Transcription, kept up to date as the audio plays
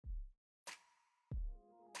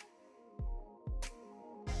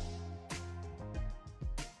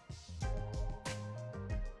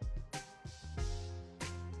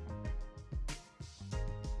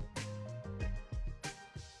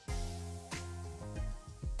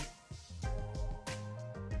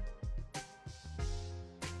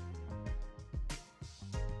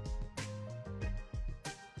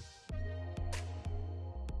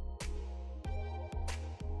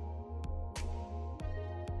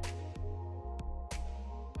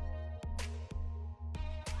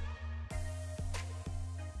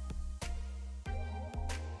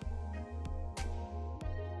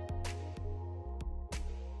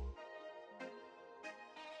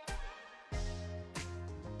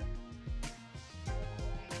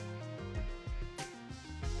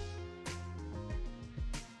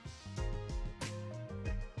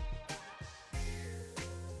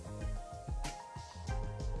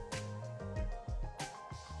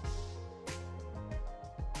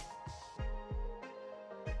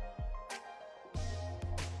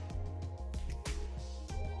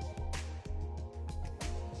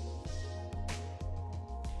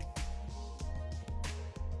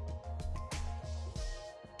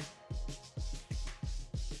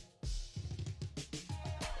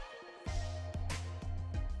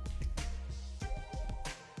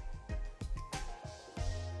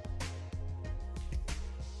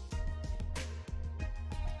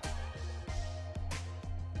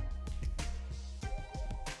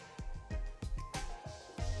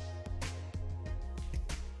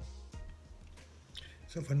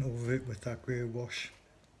So I went over it with that grey wash.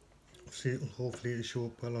 Hopefully it'll show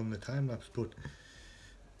up well on the time lapse, but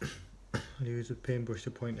I used a paintbrush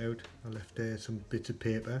to point out I left some bits of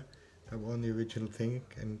paper that were on the original thing,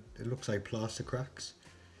 and it looks like plaster cracks.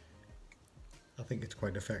 I think it's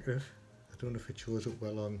quite effective. I don't know if it shows up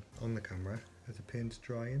well on the camera as the paint's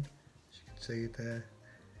drying. As you can see it there,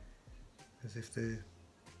 as if the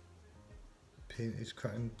paint is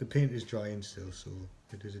cracking. The paint is drying still, so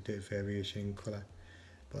it is a bit of variation in colour.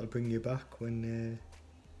 But I'll bring you back when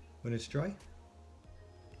it's dry.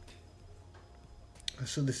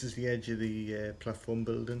 So this is the edge of the platform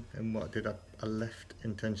building, and what I did, I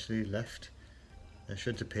intentionally left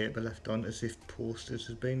shreds of paper left on as if posters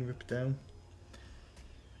has been ripped down.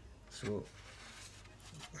 So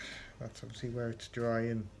that's obviously where it's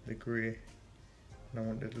drying, the grey, and I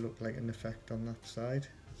wanted it to look like an effect on that side,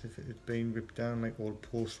 as if it had been ripped down like old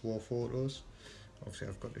post-war photos. Obviously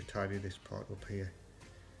I've got to tidy this part up here.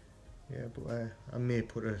 Yeah, but I may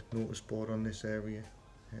put a notice board on this area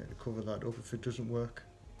to cover that up if it doesn't work.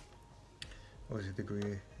 Obviously the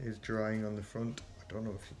grey is drying on the front. I don't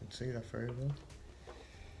know if you can see that very well.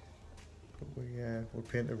 But we'll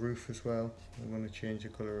paint the roof as well. I'm going to change the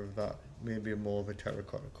colour of that, maybe more of a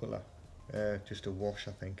terracotta colour, just a wash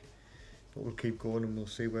I think. But we'll keep going and we'll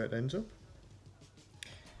see where it ends up.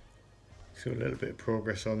 So a little bit of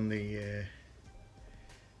progress on the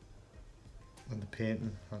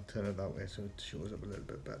painting. I'll turn it that way so it shows up a little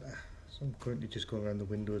bit better. So I'm currently just going around the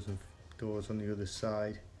windows and doors on the other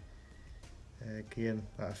side. Again,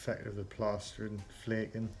 that effect of the plaster and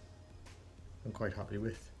flaking I'm quite happy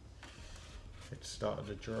with. It started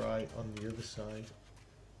to dry on the other side,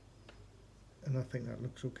 and I think that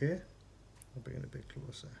looks okay. I'll bring it a bit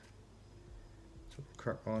closer. So we'll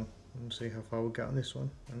crack on and see how far we get on this one,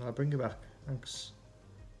 and I'll bring you back. Thanks.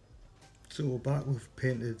 So we're back. We've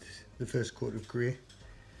painted the first coat of grey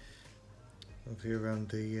over here around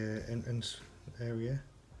the entrance area.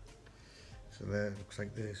 So there, it looks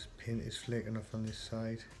like this paint is flaking off on this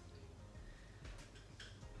side,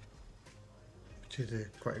 which is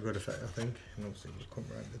quite a good effect I think. And obviously we'll come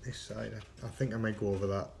around to this side. I think I might go over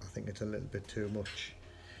that. I think it's a little bit too much.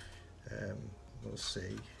 We'll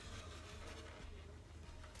see.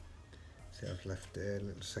 See, I've left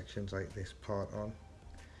little sections like this part on.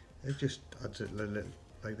 It just adds a little,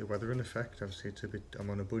 like the weathering effect. Obviously it's a bit,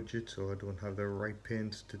 I'm on a budget, so I don't have the right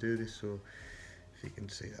paints to do this, so if you can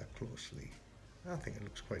see that closely, I think it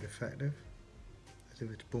looks quite effective. As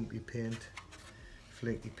if it's bumpy paint,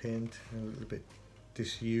 flaky paint, and a little bit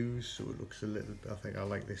disused, so it looks a little, I think I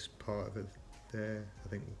like this part of it there. I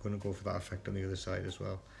think we're going to go for that effect on the other side as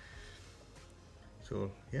well.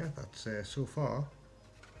 So yeah, that's so far,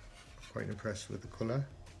 quite impressed with the colour.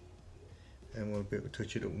 And we'll be able to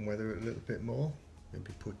touch it up and weather it a little bit more.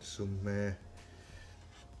 Maybe put some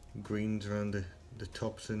greens around the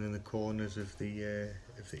tops and in the corners of the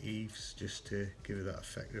eaves, just to give it that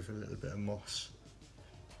effect of a little bit of moss.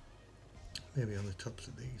 Maybe on the tops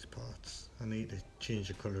of these parts. I need to change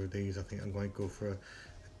the colour of these. I think I'm going to go for a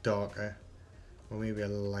darker, or maybe a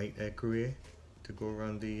lighter grey to go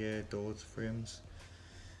around the doors frames.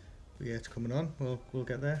 But yeah, it's coming on. We'll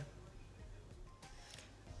get there.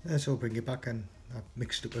 So I'll bring it back, and I've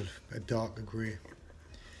mixed up a darker grey.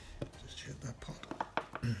 Just check that pot.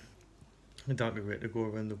 A darker grey to go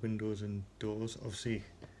around the windows and doors. Obviously,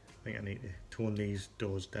 I think I need to tone these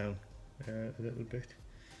doors down a little bit.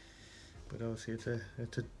 But obviously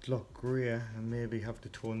it's a lot greyer, and maybe have to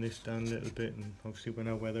tone this down a little bit, and obviously when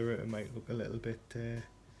I weather it, it might look a little bit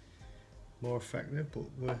more effective, but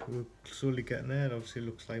we're slowly getting there. It obviously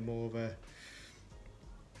looks like more of a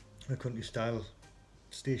country style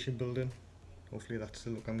station building. Hopefully that's the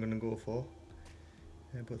look I'm going to go for.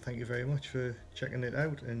 But thank you very much for checking it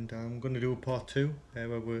out, and I'm going to do a part 2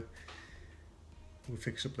 where we'll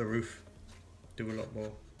fix up the roof, do a lot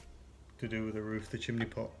more to do with the roof, the chimney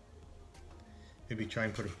pot. Maybe try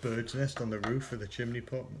and put a bird's nest on the roof of the chimney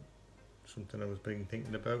pot. Something I was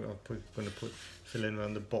thinking about. I'm going to fill in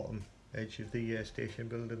around the bottom edge of the station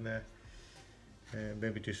building there.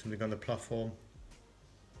 Maybe do something on the platform.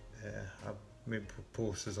 Maybe put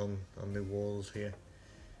posters on the walls here.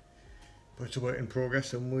 But it's a work in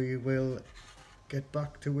progress, and we will get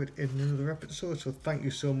back to it in another episode. So thank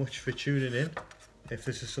you so much for tuning in. If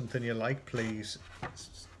this is something you like, please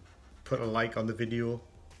put a like on the video,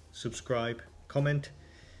 subscribe, comment,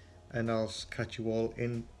 and I'll catch you all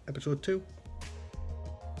in episode 2.